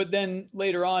 But then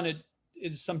later on, it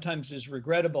is sometimes is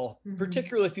regrettable, Mhm.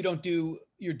 particularly if you don't do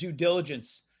your due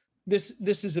diligence. This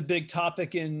is a big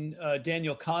topic in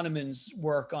Daniel Kahneman's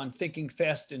work on thinking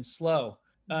fast and slow.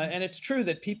 And it's true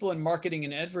that people in marketing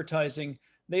and advertising,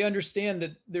 they understand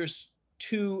that there's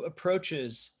two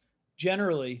approaches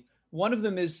generally. One of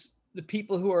them is the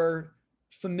people who are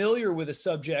familiar with a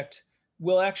subject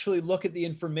will actually look at the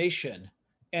information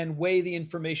and weigh the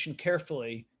information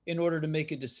carefully in order to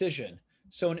make a decision.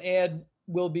 So an ad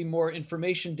will be more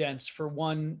information dense for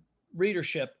one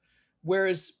readership,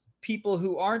 whereas people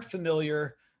who aren't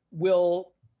familiar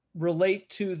will relate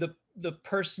to the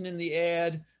person in the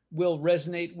ad, will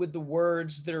resonate with the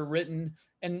words that are written,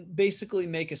 and basically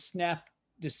make a snap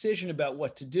decision about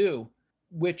what to do,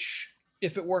 which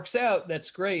if it works out,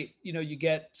 that's great. You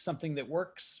get something that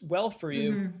works well for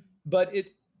you, Mhm. but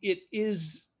it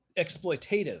is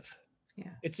exploitative. Yeah.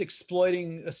 It's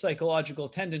exploiting a psychological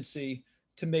tendency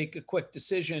to make a quick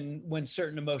decision when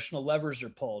certain emotional levers are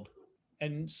pulled.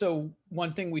 And so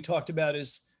one thing we talked about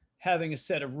is having a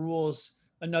set of rules.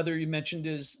 Another you mentioned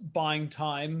is buying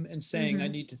time and saying, I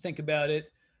Mhm. need to think about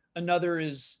it. Another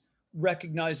is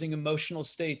recognizing emotional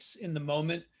states in the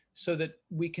moment so that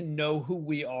we can know who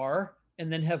we are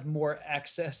and then have more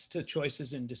access to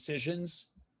choices and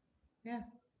decisions. Yeah.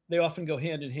 They often go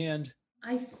hand in hand.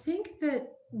 I think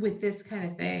that with this kind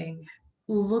of thing,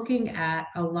 looking at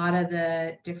a lot of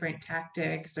the different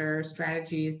tactics or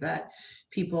strategies that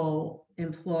people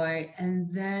employ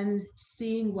and then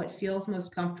seeing what feels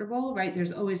most comfortable, right?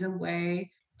 There's always a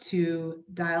way to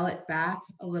dial it back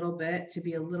a little bit to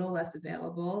be a little less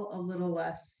available, a little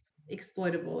less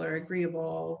exploitable or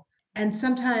agreeable. And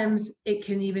sometimes it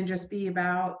can even just be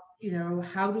about,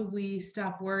 how do we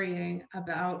stop worrying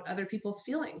about other people's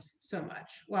feelings so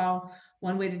much? Well,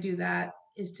 one way to do that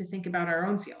is to think about our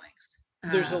own feelings.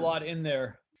 There's a lot in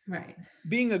there. Right.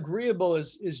 Being agreeable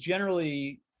is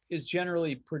generally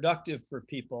productive for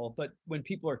people, but when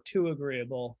people are too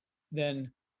agreeable,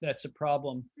 then that's a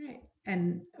problem. Right.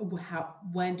 And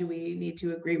when do we need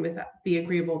to be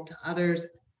agreeable to others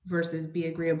versus be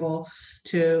agreeable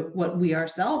to what we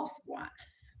ourselves want?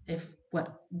 If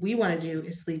what we want to do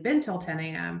is sleep in till 10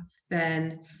 a.m.,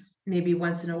 then maybe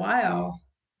once in a while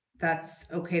that's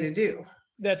okay to do.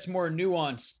 that's more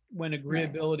nuanced when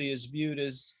agreeability is viewed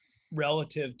as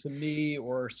relative to me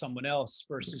or someone else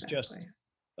versus just Exactly.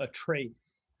 a trait.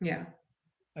 Yeah.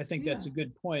 I think Yeah. that's a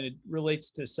good point. It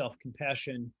relates to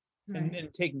self-compassion Right.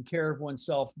 and taking care of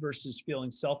oneself versus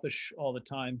feeling selfish all the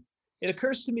time. It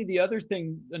occurs to me another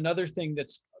thing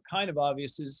that's kind of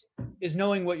obvious is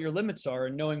knowing what your limits are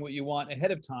and knowing what you want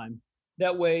ahead of time.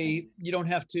 That way you don't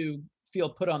have to feel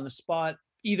put on the spot,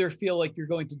 either feel like you're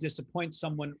going to disappoint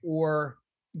someone or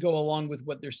go along with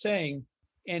what they're saying,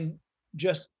 and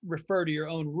just refer to your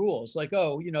own rules. Like,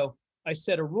 oh, I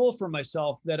set a rule for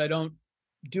myself that I don't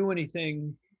do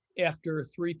anything after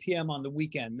 3 p.m. on the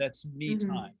weekend. That's me Mhm.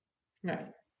 time.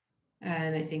 Right.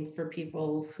 And I think for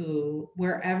people who,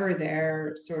 wherever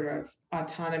their sort of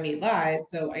autonomy lies,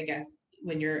 so I guess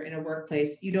when you're in a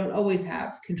workplace, you don't always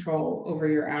have control over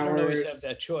your You don't always hours. have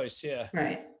that choice. Yeah.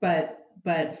 Right.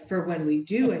 But for when we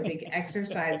do, I think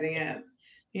exercising it,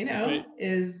 Right.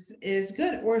 is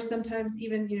good. Or sometimes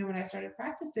even, when I started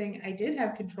practicing, I did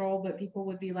have control, but people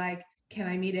would be like, can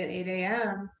I meet at 8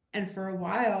 a.m.? And for a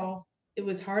while, it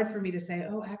was hard for me to say,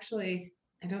 oh, actually,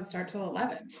 I don't start till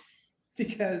 11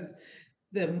 because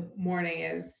the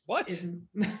morning What? is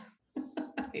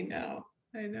I know.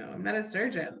 I'm not a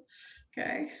surgeon.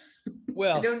 Okay. I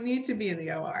Well, don't need to be in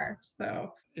the OR.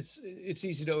 So it's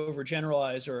easy to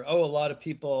overgeneralize, or, oh, a lot of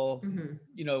people, mhm.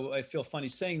 I feel funny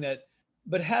saying that,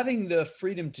 but having the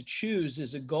freedom to choose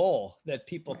is a goal that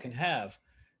people can Right. have.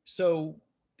 So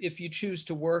if you choose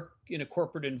to work in a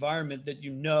corporate environment that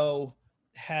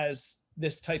has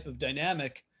this type of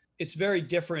dynamic, it's very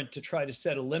different to try to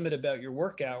set a limit about your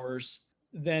work hours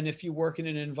than if you work in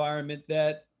an environment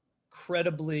that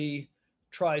credibly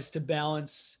tries to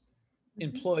balance Mhm.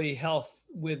 employee health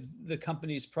with the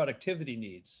company's productivity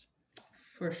needs.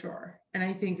 For sure. And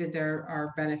I think that there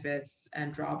are benefits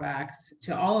and drawbacks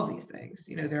to all of these things.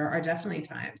 There are definitely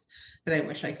times that I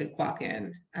wish I could clock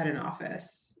in at an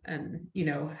office and,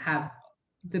 have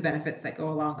the benefits that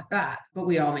go along with that. But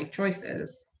we all make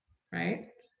choices, right?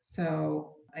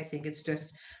 So I think it's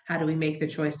just how do we make the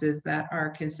choices that are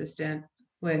consistent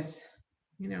with,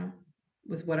 you know,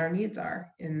 with what our needs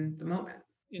are in the moment.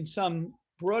 In some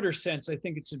broader sense, I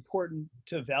think it's important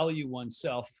to value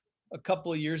oneself. A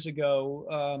couple of years ago,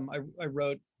 I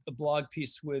wrote a blog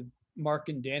piece with Mark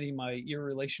and Danny, my Your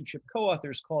Relationship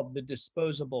co-authors, called The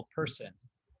Disposable Person.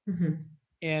 Mhm.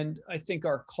 And I think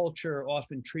our culture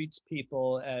often treats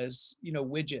people as,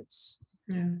 widgets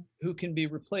Yeah. who can be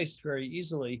replaced very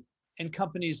easily. And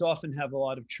companies often have a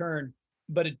lot of churn,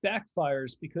 but it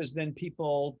backfires because then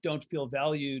people don't feel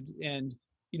valued. And,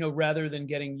 rather than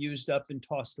getting used up and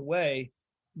tossed away,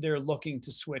 they're looking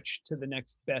to switch to the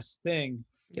next best thing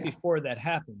Yeah. before that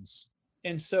happens.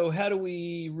 And so, how do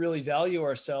we really value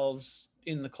ourselves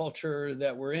in the culture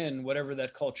that we're in, whatever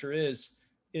that culture is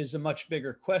a much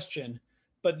bigger question.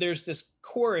 But there's this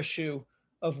core issue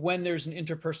of when there's an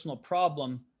interpersonal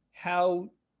problem,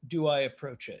 how do I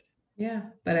approach it? Yeah.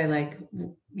 But I like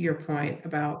your point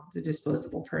about the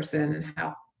disposable person and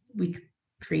how we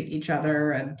treat each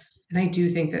other. And I do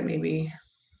think that maybe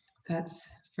that's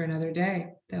for another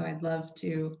day, though I'd love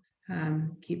to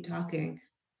keep talking.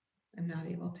 I'm not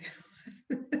able to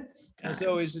this As time.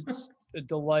 always, it's a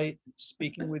delight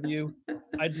speaking with you.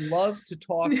 I'd love to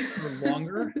talk for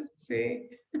longer, See,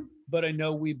 but I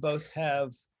know we both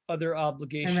have other I'm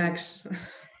obligations. actually,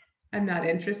 I'm not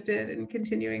interested in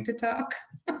continuing to talk.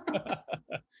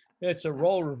 It's a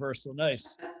role reversal.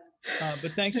 Nice.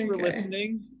 But thanks for Okay.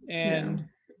 listening. Yeah. And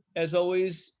as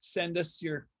always, send us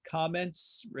your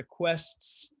comments,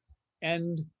 requests,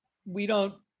 and we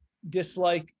don't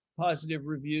dislike positive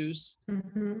reviews.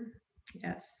 Mhm.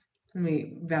 Yes. And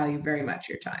we value very much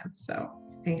your time. So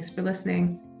thanks for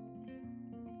listening.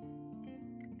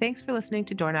 Thanks for listening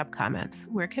to Doorknob Comments.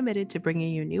 We're committed to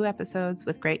bringing you new episodes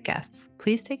with great guests.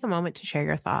 Please take a moment to share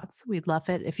your thoughts. We'd love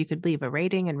it if you could leave a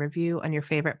rating and review on your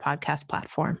favorite podcast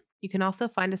platform. You can also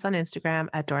find us on Instagram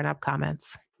at Doorknob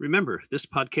Comments. Remember, this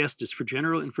podcast is for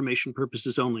general information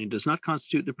purposes only and does not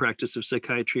constitute the practice of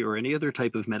psychiatry or any other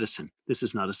type of medicine. This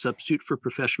is not a substitute for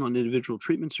professional and individual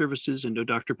treatment services, and no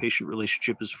doctor-patient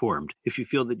relationship is formed. If you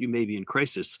feel that you may be in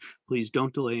crisis, please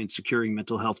don't delay in securing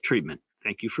mental health treatment.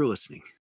 Thank you for listening.